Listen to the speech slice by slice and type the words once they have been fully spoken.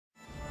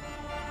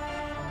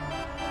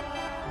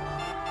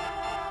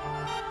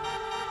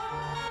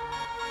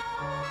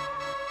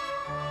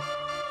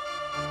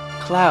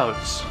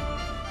clouds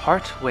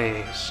part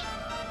ways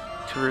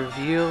to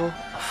reveal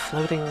a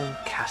floating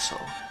castle,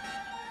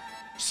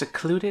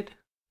 secluded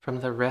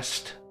from the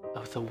rest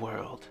of the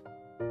world.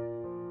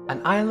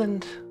 An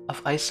island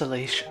of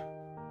isolation,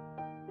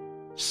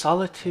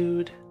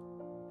 solitude,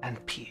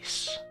 and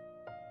peace.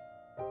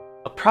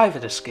 A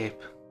private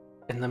escape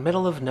in the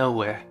middle of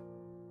nowhere.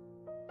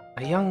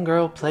 A young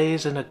girl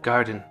plays in a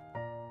garden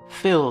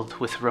filled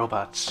with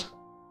robots,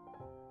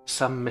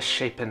 some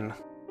misshapen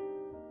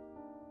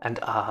and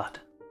odd.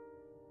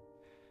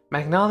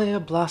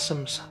 Magnolia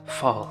blossoms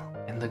fall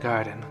in the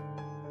garden,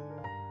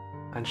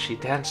 and she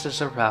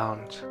dances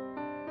around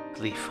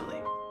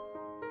gleefully.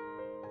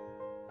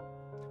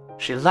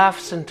 She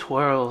laughs and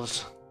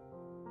twirls,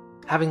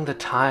 having the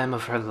time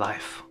of her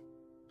life.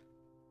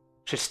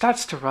 She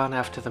starts to run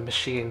after the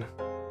machine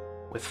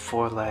with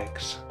 4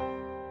 legs.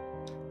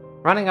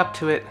 Running up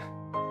to it,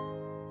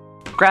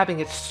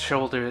 grabbing its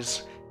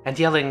shoulders, and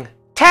yelling,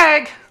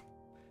 "Tag!"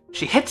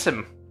 She hits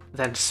him,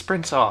 then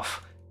sprints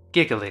off,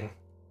 giggling.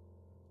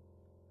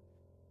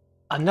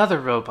 Another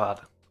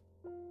robot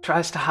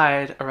tries to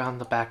hide around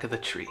the back of the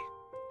tree,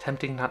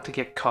 attempting not to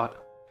get caught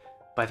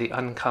by the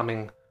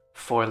oncoming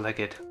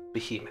 4-legged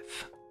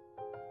behemoth.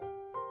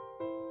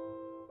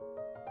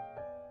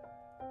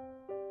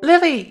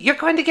 "Lily, you're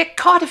going to get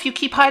caught if you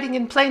keep hiding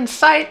in plain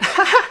sight!"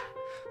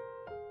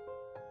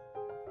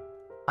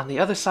 On the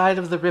other side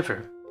of the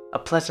river, a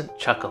pleasant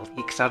chuckle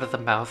ekes out of the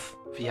mouth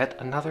of yet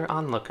another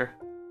onlooker.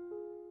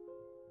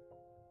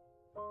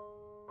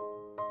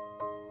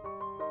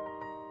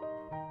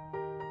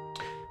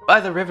 By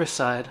the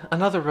riverside,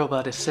 another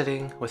robot is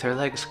sitting with her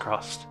legs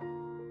crossed,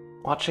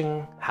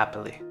 watching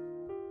happily.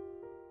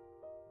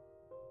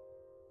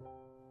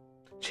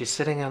 She's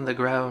sitting on the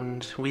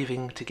ground,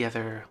 weaving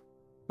together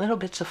little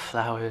bits of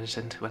flowers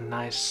into a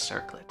nice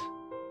circlet.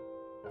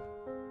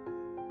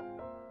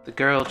 The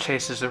girl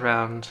chases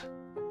around,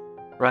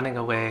 running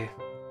away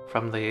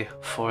from the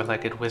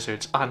 4-legged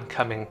wizard's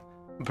oncoming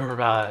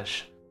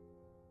barrage.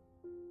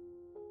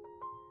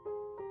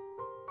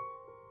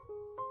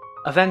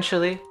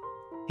 Eventually,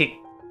 he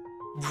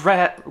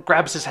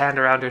grabs his hand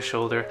around her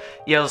shoulder,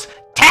 yells,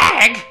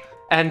 "Tag!"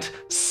 and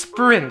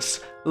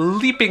sprints,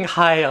 leaping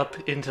high up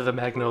into the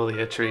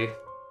magnolia tree.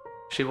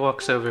 She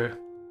walks over,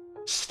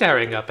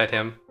 staring up at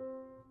him.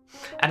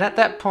 And at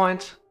that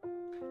point,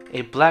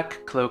 a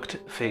black-cloaked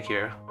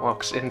figure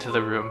walks into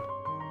the room.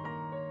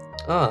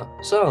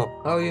 So,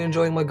 how are you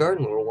enjoying my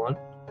garden, little one?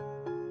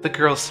 The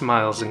girl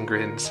smiles and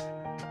grins.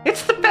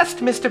 "It's the best,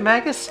 Mr.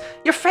 Magus.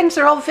 Your friends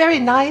are all very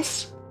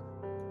nice."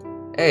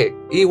 Hey,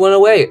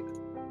 E108!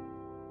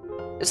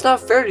 It's not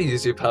fair to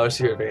use your powers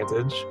to your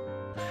advantage.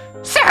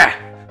 "Sir,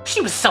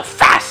 she was so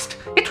fast!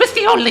 It was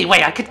the only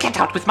way I could get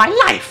out with my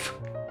life!"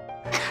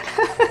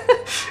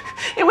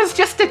 "It was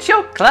just a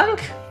joke,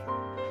 Clunk."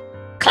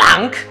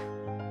 "Clunk?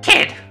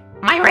 Kid,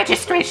 my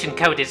registration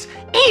code is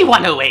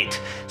E108,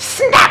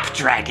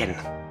 Snapdragon!"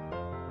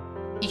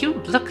 "You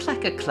look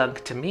like a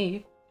Clunk to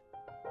me."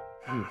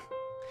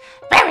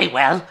 "Very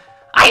well.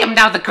 I am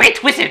now the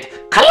great wizard,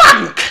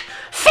 Clunk!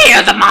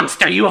 Fear the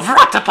monster you have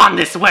wrought upon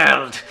this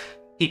world!"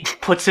 He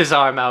puts his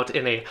arm out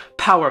in a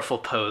powerful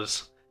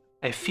pose.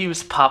 A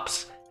fuse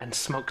pops and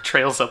smoke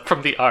trails up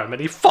from the arm,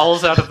 and he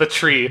falls out of the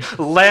tree,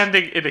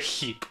 landing in a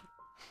heap.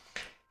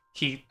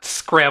 He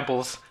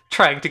scrambles,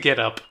 trying to get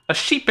up, a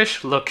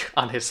sheepish look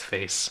on his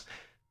face.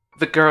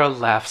 The girl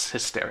laughs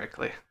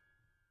hysterically.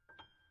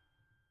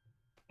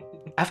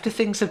 After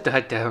things have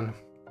died down,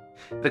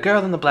 the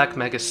girl and the Black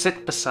Magus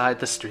sit beside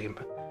the stream,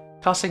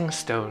 tossing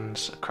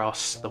stones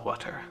across the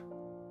water.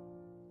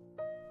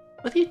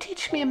 "Will you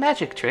teach me a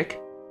magic trick?"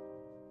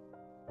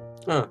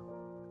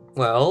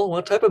 Well,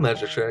 what type of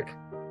magic trick?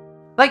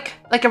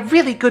 Like a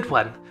really good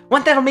one.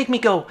 One that'll make me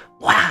go,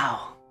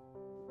 "Wow."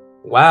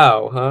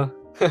 Wow, huh?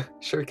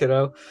 Sure,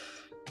 kiddo.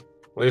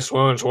 This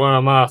one's one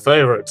of my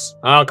favorites.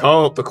 I'll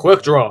call it the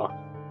quick draw.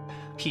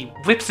 He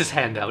whips his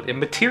hand out and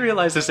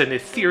materializes an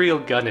ethereal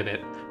gun in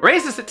it,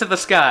 raises it to the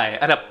sky,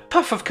 and a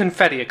puff of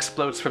confetti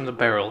explodes from the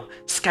barrel,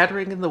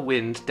 scattering in the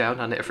wind down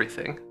on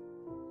everything.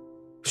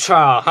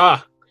 Psha,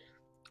 ha!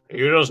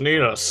 You just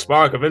need a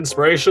spark of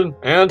inspiration,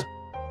 and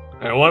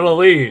one of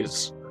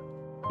these.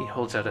 He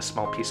holds out a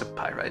small piece of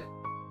pyrite.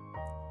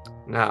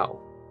 Now,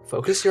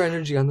 focus your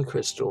energy on the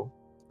crystal.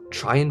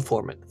 Try and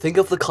form it. Think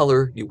of the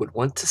color you would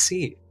want to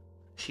see.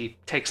 She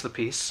takes the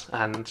piece,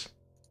 and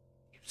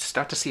you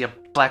start to see a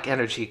black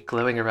energy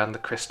glowing around the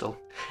crystal,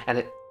 and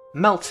it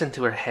melts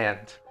into her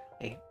hand,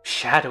 a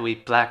shadowy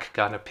black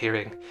gun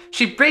appearing.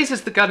 She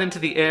raises the gun into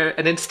the air,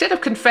 and instead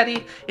of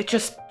confetti, it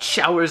just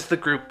showers the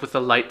group with a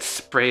light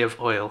spray of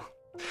oil.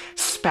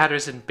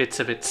 Spatters and bits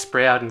of it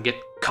spray out and get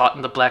caught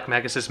in the Black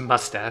Magus's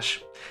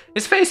mustache.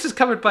 His face is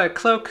covered by a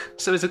cloak,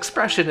 so his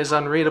expression is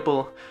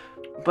unreadable,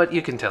 but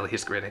you can tell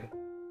he's grinning.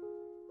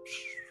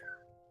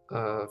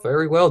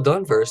 Very well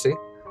done, Versi.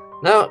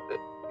 Now,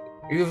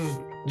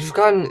 you've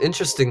got an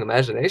interesting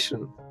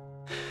imagination.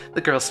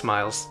 The girl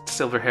smiles,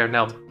 silver hair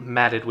now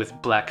matted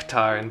with black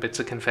tar and bits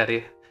of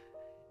confetti.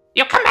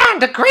 "You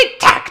command a great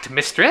tact,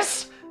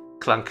 mistress!"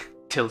 Clunk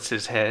tilts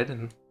his head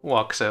and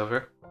walks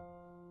over.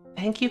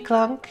 Thank you,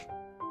 Clunk.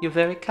 You're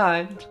very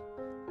kind.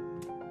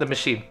 The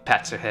machine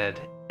pats her head,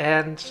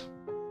 and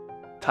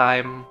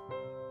time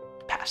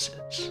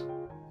passes.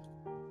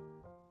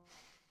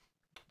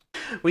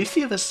 We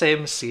see the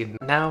same scene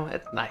now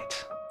at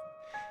night.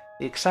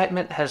 The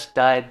excitement has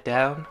died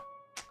down.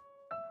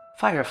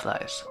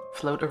 Fireflies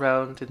float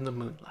around in the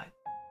moonlight.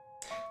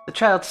 The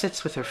child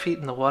sits with her feet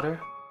in the water.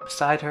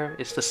 Beside her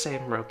is the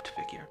same robed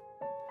figure.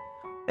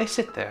 They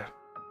sit there,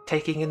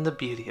 taking in the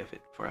beauty of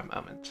it for a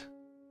moment.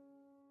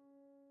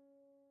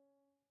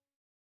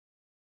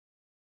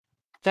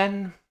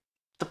 Then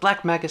the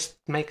Black Magus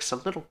makes a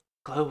little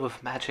glow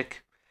of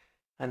magic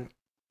and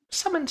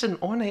summons an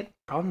ornate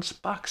bronze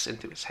box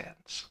into his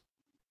hands.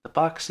 The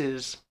box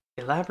is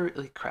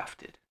elaborately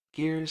crafted,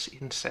 gears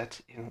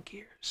inset in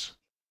gears.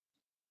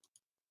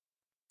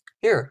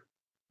 Here,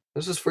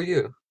 this is for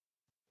you.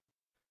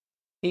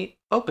 He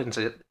opens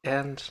it,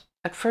 and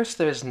at first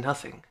there is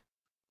nothing,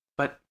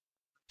 but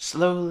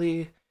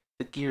slowly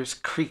the gears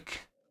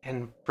creak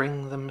and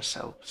bring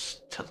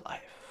themselves to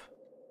life.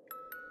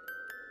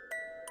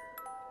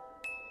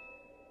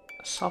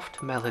 A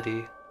soft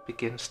melody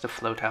begins to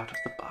float out of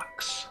the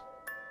box.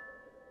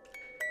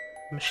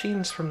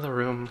 Machines from the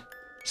room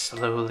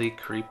slowly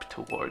creep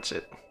towards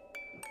it,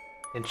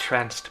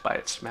 entranced by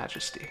its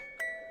majesty.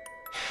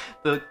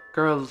 The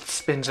girl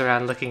spins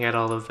around looking at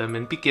all of them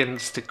and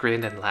begins to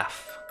grin and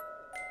laugh.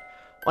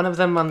 One of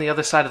them on the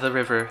other side of the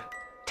river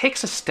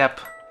takes a step,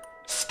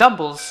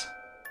 stumbles,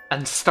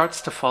 and starts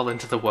to fall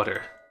into the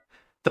water.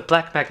 The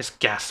Black Magus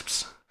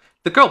gasps.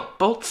 The girl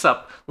bolts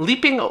up,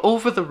 leaping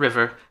over the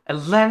river, a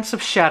lance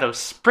of shadow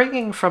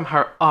springing from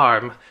her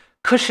arm,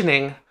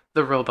 cushioning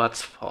the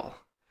robot's fall.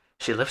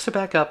 She lifts her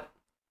back up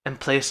and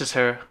places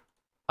her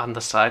on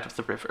the side of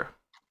the river.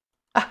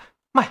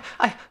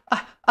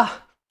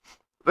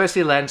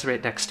 Mercy lands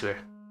right next to her.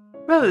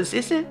 Rose,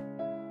 is it?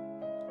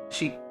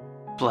 She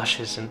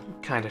blushes and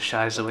kind of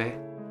shies away.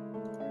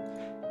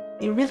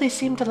 You really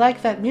seem to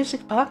like that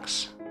music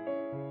box.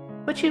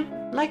 Would you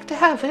like to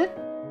have it?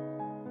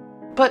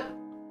 But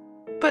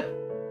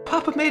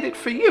Papa made it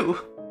for you.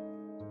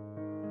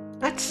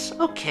 That's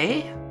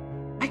okay.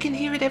 I can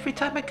hear it every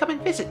time I come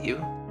and visit you.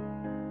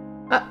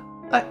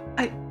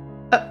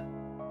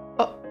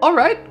 All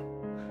right.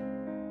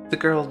 The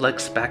girl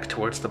looks back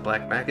towards the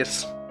Black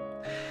Magus.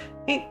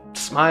 He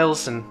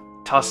smiles and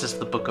tosses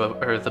the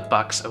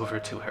box over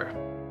to her,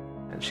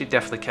 and she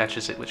deftly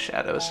catches it with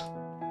shadows.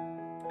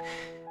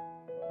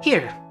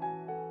 Here.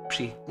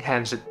 She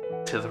hands it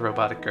to the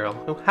robotic girl,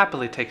 who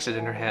happily takes it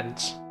in her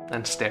hands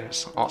and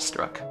stares,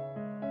 awestruck.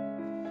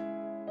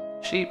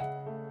 She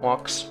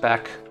walks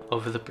back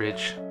over the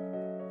bridge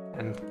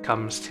and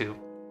comes to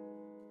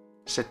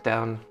sit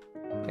down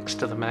next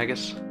to the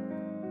Magus.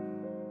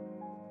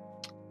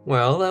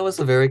 Well, that was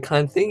a very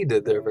kind thing you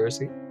did there,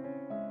 Versi.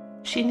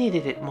 She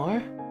needed it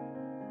more.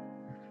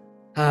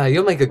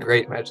 You'll make a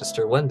great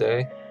Magister one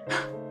day.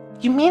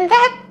 You mean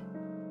that?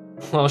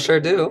 Well,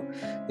 sure do.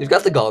 You've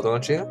got the gall,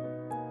 don't you?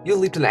 You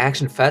leaped into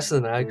action faster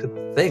than I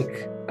could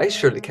think. I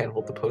surely can't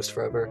hold the post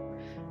forever.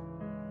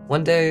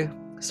 One day,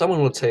 someone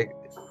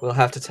will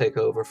have to take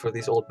over for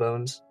these old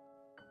bones.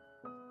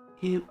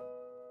 You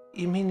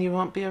mean you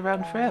won't be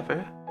around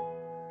forever?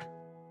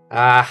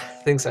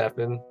 Things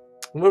happen.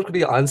 What could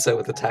be onset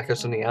with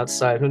attackers from the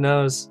outside, who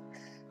knows?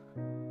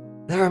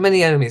 There are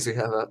many enemies we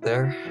have out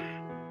there.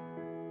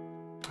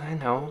 I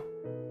know.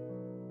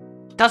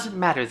 Doesn't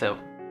matter, though.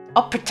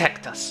 I'll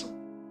protect us.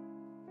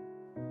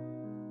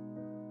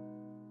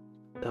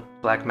 The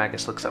Black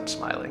Magus looks up,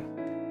 smiling.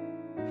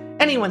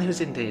 Anyone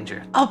who's in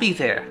danger, I'll be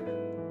there.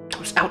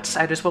 Those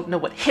outsiders won't know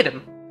what hit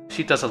him.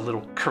 She does a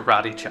little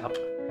karate chop.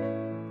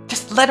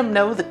 Just let them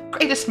know the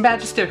greatest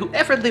Magister who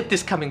ever lived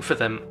is coming for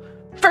them.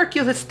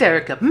 Vercule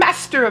Hysterica,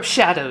 Master of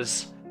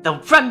Shadows. They'll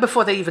run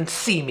before they even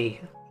see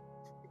me.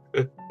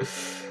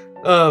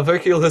 Oh,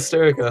 Vercule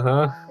Hysterica,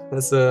 huh?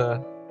 That's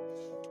a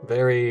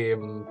very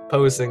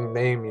imposing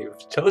name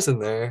you've chosen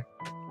there.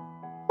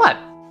 What?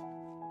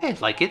 I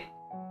like it.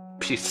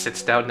 She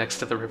sits down next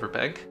to the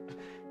riverbank.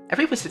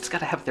 Every wizard's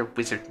gotta have their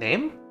wizard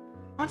name.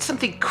 I want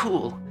something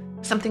cool.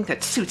 Something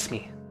that suits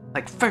me.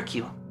 Like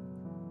Vercule.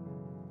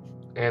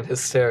 And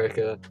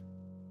Hysterica.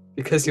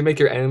 Because you make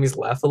your enemies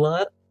laugh a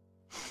lot?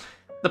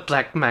 The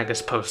Black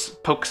Magus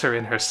pokes her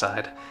in her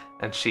side,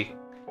 and she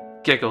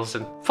giggles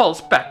and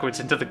falls backwards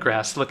into the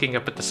grass, looking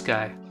up at the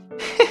sky.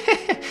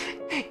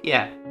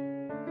 Yeah.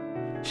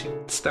 She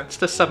starts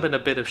to summon a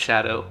bit of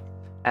shadow,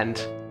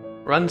 and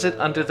runs it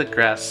under the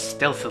grass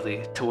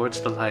stealthily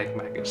towards the lying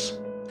Magus.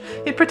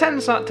 It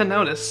pretends not to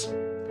notice,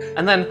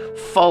 and then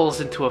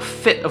falls into a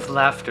fit of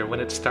laughter when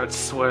it starts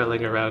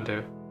swirling around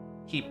her.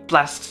 He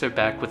blasts her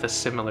back with a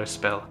similar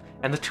spell,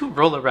 and the two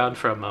roll around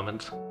for a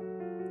moment.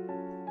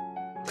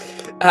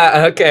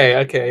 Okay,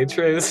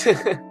 Triz.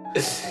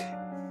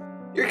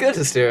 You're good,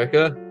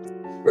 Hysterica.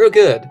 Real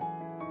good.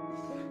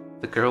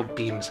 The girl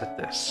beams at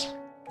this,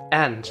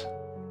 and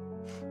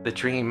the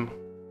dream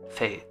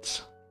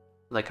fades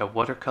like a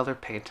watercolor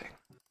painting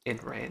in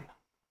rain.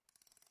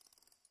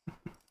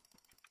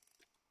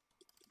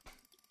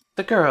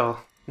 The girl,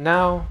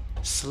 now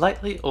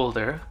slightly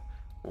older,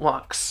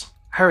 walks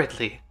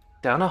hurriedly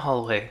down a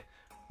hallway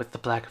with the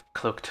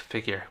black-cloaked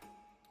figure.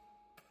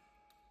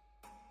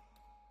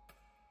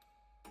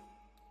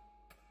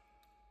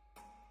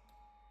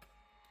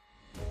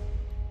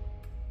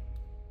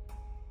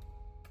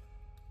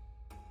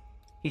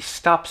 He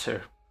stops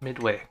her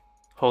midway,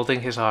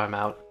 holding his arm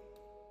out.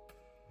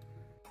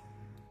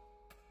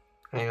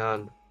 Hang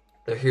on.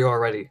 They're here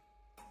already.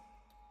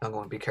 I'm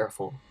going to be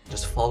careful.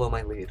 Just follow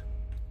my lead.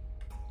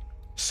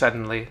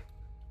 Suddenly,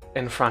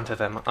 in front of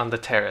them on the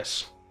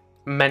terrace,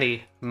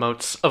 many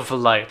motes of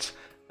light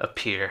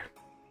appear.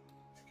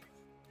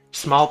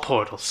 Small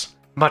portals,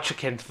 much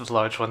akin to the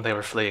large one they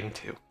were fleeing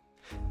to.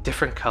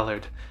 Different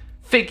colored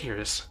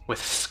figures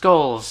with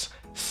skulls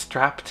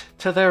strapped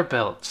to their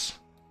belts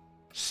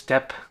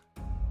step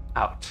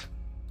out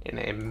in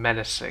a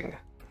menacing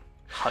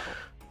huddle.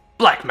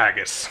 Black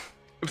Magus,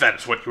 that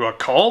is what you are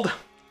called.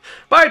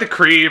 By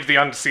decree of the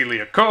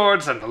Unseelie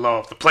Accords and the law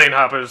of the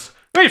Planehoppers,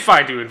 we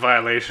find you in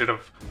violation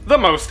of the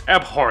most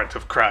abhorrent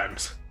of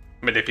crimes.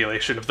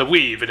 Manipulation of the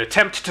weave in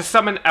attempt to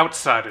summon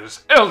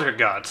outsiders, elder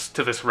gods,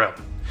 to this realm.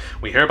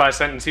 We hereby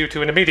sentence you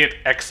to an immediate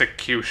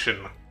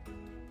execution.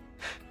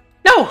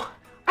 No!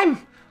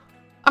 I'm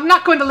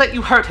not going to let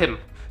you hurt him!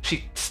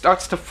 She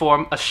starts to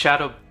form a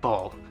shadow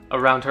ball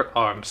around her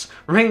arms,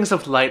 rings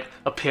of light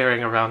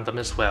appearing around them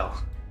as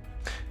well.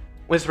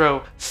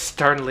 Wizrow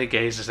sternly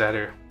gazes at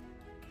her.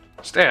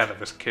 Stay out of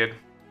this, kid.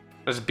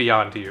 This is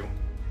beyond you.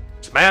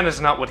 This man is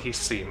not what he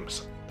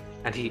seems.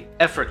 And he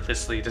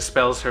effortlessly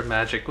dispels her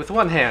magic with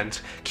one hand,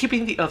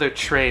 keeping the other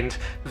trained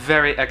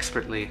very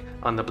expertly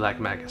on the Black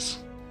Magus.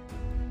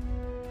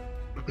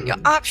 Your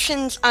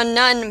options are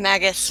none,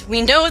 Magus.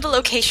 We know the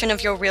location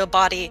of your real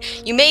body.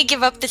 You may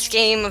give up this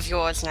game of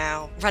yours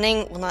now.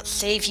 Running will not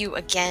save you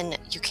again.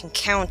 You can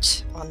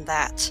count on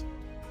that.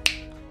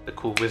 The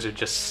cool wizard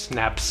just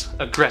snaps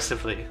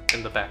aggressively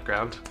in the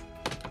background.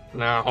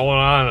 Now, hold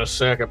on a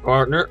second,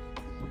 partner.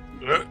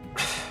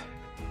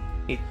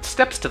 He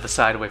steps to the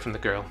side away from the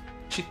girl.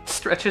 She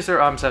stretches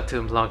her arms out to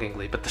him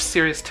longingly, but the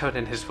serious tone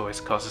in his voice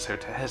causes her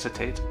to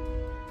hesitate.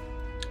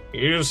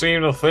 You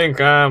seem to think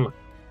I'm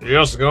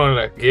just going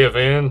to give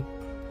in.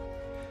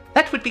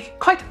 That would be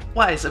quite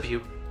wise of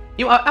you.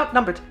 You are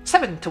outnumbered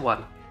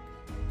 7-1.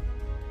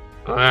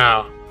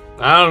 Wow,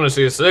 I only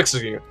see 6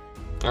 of you.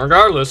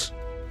 Regardless,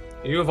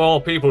 you of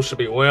all people should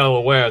be well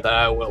aware that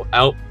I will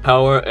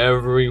outpower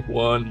every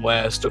one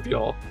last of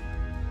y'all.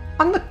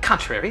 On the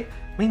contrary,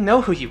 we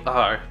know who you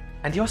are,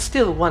 and you're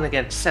still 1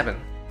 against 7.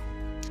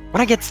 When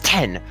I gets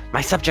 10,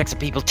 my subjects are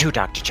people too,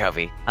 Dr.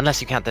 Chovy.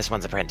 Unless you count this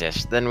one's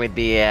apprentice. Then we'd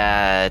be,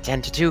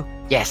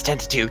 10-2? Yes,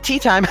 10-2. Tea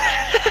time!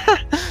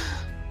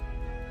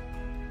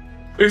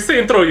 We've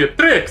seen through your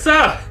tricks,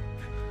 huh?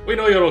 We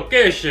know your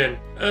location.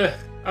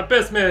 Our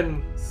best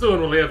man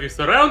soon will have you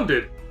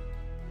surrounded.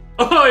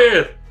 Oh,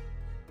 yeah!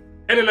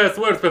 Any last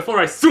words before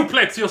I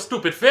suplex your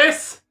stupid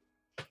face?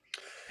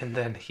 And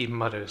then he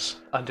mutters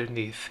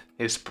underneath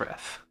his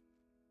breath.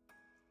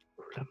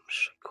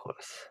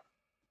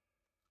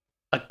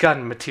 A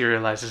gun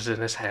materializes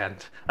in his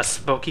hand, a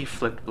smoky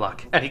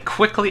flintlock, and he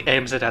quickly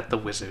aims it at the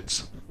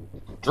wizards.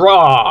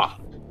 Draw!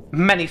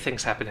 Many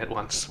things happen at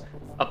once.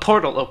 A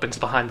portal opens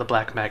behind the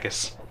Black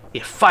Magus. He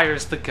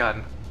fires the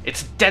gun,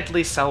 its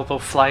deadly salvo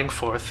flying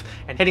forth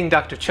and hitting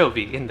Dr.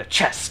 Chovy in the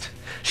chest.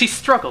 She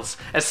struggles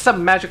as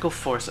some magical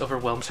force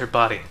overwhelms her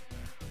body.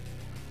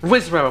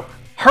 Wizrow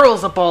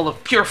hurls a ball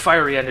of pure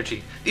fiery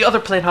energy, the other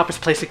Planehoppers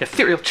placing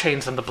ethereal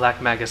chains on the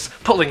Black Magus,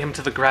 pulling him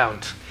to the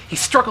ground. He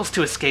struggles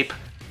to escape,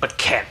 but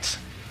can't.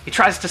 He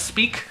tries to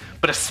speak,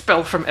 but a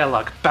spell from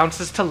Elog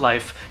bounces to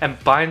life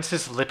and binds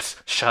his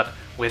lips shut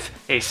with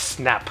a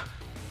snap.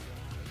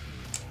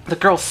 The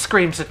girl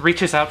screams and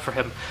reaches out for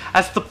him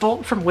as the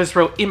bolt from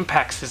Wizrow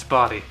impacts his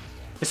body.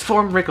 His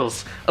form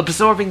wriggles,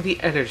 absorbing the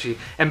energy,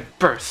 and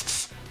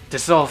bursts,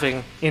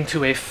 dissolving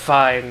into a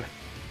fine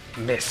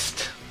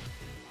mist.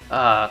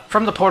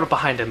 From the portal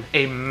behind him,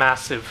 a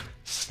massive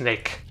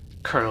snake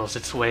curls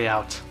its way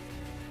out.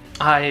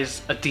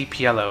 Eyes a deep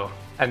yellow,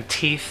 and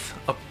teeth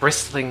a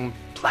bristling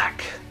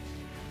black.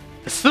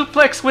 The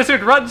suplex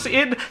wizard runs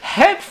in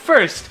head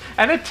first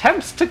and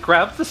attempts to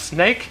grab the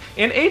snake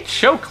in a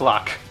choke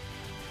lock.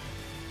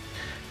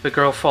 The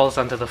girl falls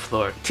onto the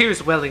floor,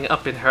 tears welling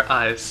up in her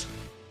eyes.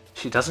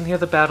 She doesn't hear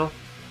the battle.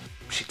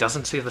 She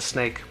doesn't see the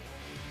snake.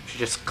 She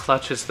just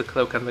clutches the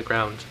cloak on the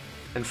ground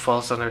and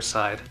falls on her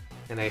side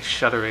in a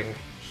shuddering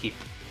heap.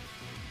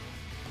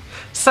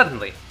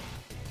 Suddenly,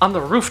 on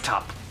the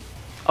rooftop,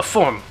 a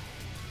form,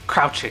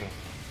 crouching.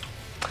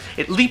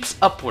 It leaps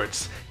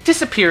upwards,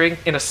 disappearing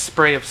in a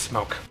spray of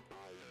smoke.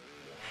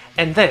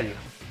 And then,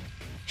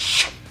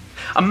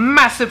 a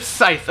massive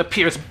scythe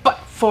appears but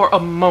for a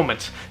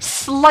moment,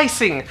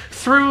 slicing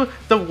through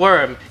the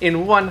worm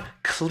in one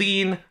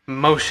clean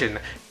motion,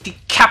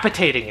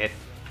 decapitating it.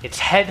 Its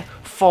head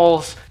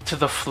falls to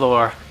the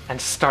floor and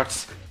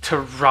starts to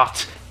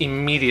rot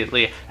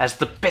immediately as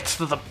the bits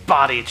of the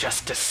body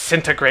just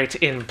disintegrate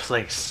in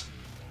place.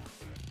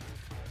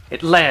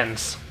 It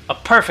lands, a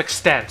perfect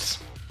stance,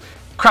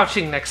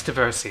 crouching next to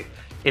Versi.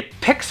 It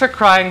picks her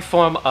crying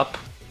form up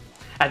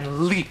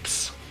and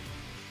leaps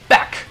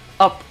back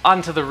up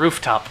onto the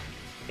rooftop.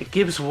 It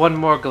gives one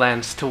more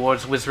glance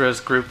towards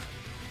Wizro's group,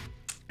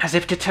 as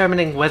if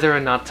determining whether or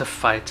not to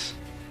fight.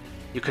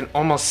 You can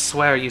almost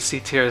swear you see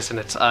tears in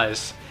its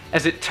eyes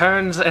as it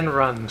turns and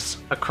runs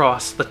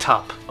across the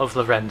top of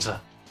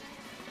Lorenza.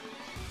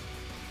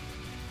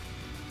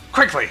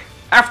 Quickly!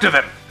 After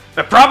them!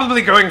 They're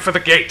probably going for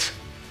the gate!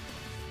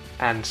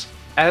 And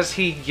as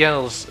he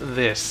yells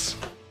this,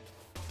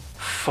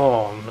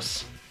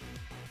 forms,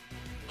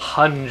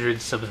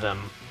 hundreds of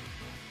them,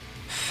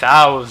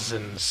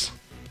 thousands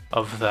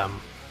of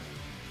them,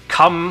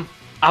 come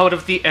out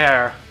of the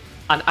air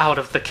and out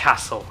of the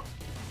castle.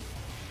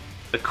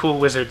 The cool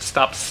wizard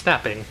stops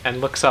snapping and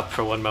looks up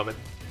for one moment.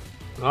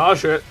 Oh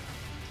shit.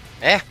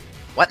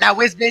 What now,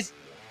 WizBiz?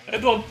 I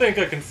don't think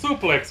I can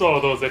suplex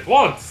all those at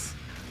once.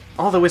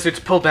 All the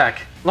wizards pull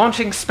back,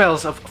 launching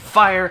spells of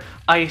fire,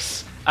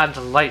 ice,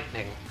 and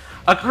lightning.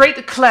 A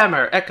great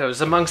clamor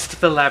echoes amongst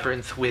the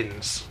labyrinth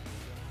winds.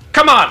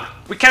 Come on!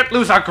 We can't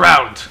lose our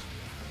ground!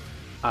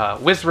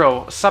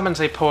 Wizro summons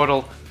a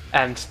portal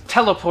and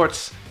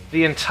teleports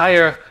the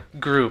entire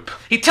group.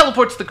 He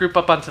teleports the group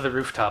up onto the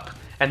rooftop,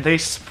 and they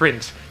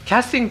sprint,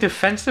 casting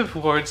defensive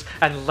wards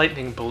and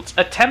lightning bolts,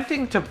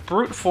 attempting to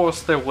brute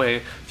force their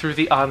way through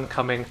the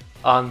oncoming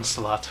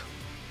onslaught.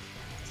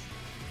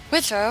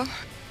 Withrow,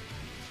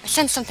 I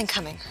sense something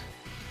coming.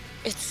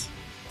 It's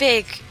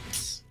big.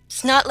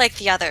 It's not like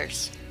the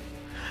others.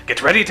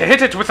 Get ready to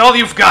hit it with all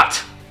you've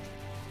got!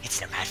 It's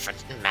no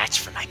match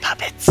for my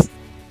puppets.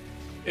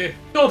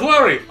 Don't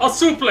worry, I'll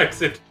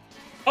suplex it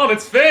on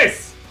its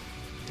face.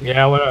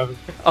 Yeah, whatever.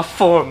 A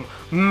form,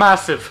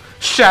 massive,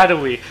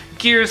 shadowy,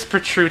 gears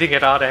protruding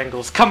at odd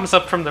angles, comes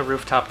up from the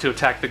rooftop to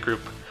attack the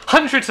group.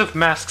 Hundreds of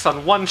masks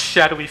on one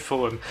shadowy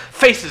form,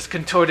 faces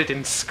contorted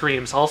in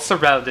screams, all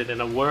surrounded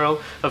in a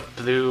whirl of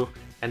blue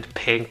and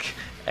pink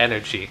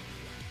energy.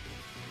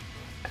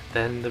 And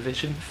then the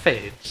vision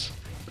fades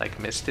like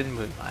mist in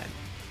moonlight.